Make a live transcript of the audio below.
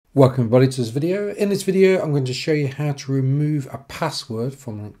Welcome everybody to this video. In this video, I'm going to show you how to remove a password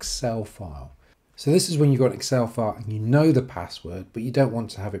from an Excel file. So this is when you've got an Excel file and you know the password, but you don't want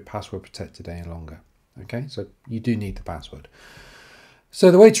to have it password protected any longer. Okay, so you do need the password. So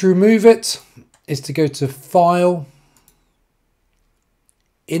the way to remove it is to go to File,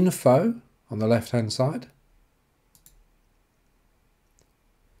 Info on the left-hand side.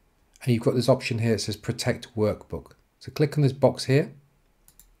 And you've got this option here that says Protect Workbook. So click on this box here.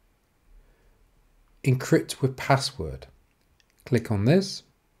 Encrypt with password. Click on this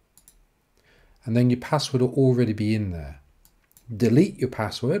and then your password will already be in there. Delete your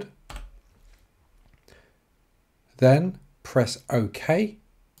password, then press OK,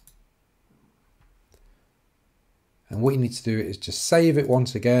 and what you need to do is just save it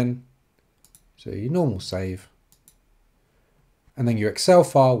once again, so your normal save, and then your Excel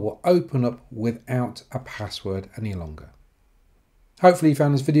file will open up without a password any longer. Hopefully you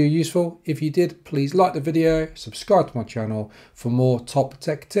found this video useful. If you did, please like the video, subscribe to my channel for more top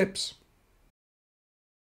tech tips.